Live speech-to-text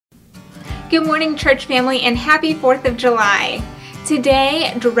Good morning, church family, and happy 4th of July.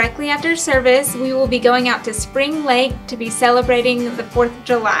 Today, directly after service, we will be going out to Spring Lake to be celebrating the 4th of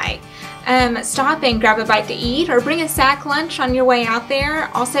July. Stop and grab a bite to eat or bring a sack lunch on your way out there.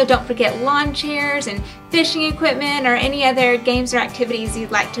 Also, don't forget lawn chairs and fishing equipment or any other games or activities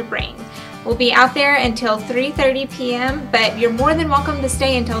you'd like to bring. We'll be out there until 3:30 p.m., but you're more than welcome to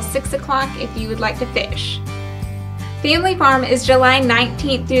stay until 6 o'clock if you would like to fish. Family Farm is July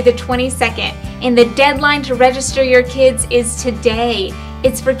 19th through the 22nd, and the deadline to register your kids is today.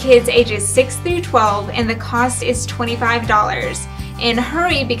 It's for kids ages 6 through 12, and the cost is $25. And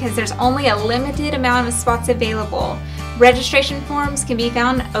hurry because there's only a limited amount of spots available. Registration forms can be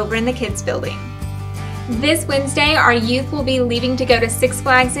found over in the kids building. This Wednesday, our youth will be leaving to go to Six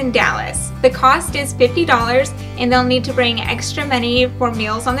Flags in Dallas. The cost is $50, and they'll need to bring extra money for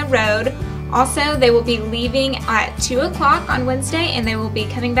meals on the road. Also, they will be leaving at 2 o'clock on Wednesday, and they will be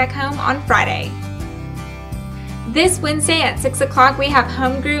coming back home on Friday. This Wednesday at 6 o'clock, we have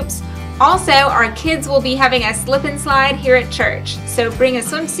home groups. Also, our kids will be having a slip and slide here at church, so bring a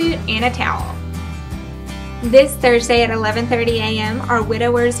swimsuit and a towel. This Thursday at 11:30 a.m., our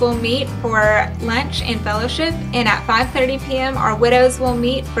widowers will meet for lunch and fellowship, and at 5:30 p.m., our widows will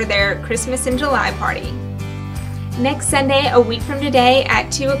meet for their Christmas in July party. Next Sunday, a week from today,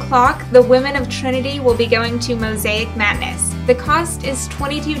 at 2 o'clock, the Women of Trinity will be going to Mosaic Madness. The cost is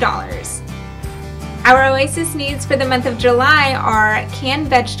 $22. Our Oasis needs for the month of July are canned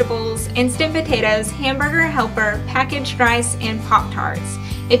vegetables, instant potatoes, hamburger helper, packaged rice, and Pop-Tarts.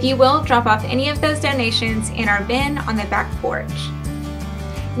 If you will, drop off any of those donations in our bin on the back porch.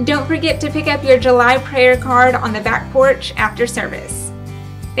 Don't forget to pick up your July prayer card on the back porch after service.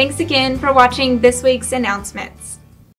 Thanks again for watching this week's announcements.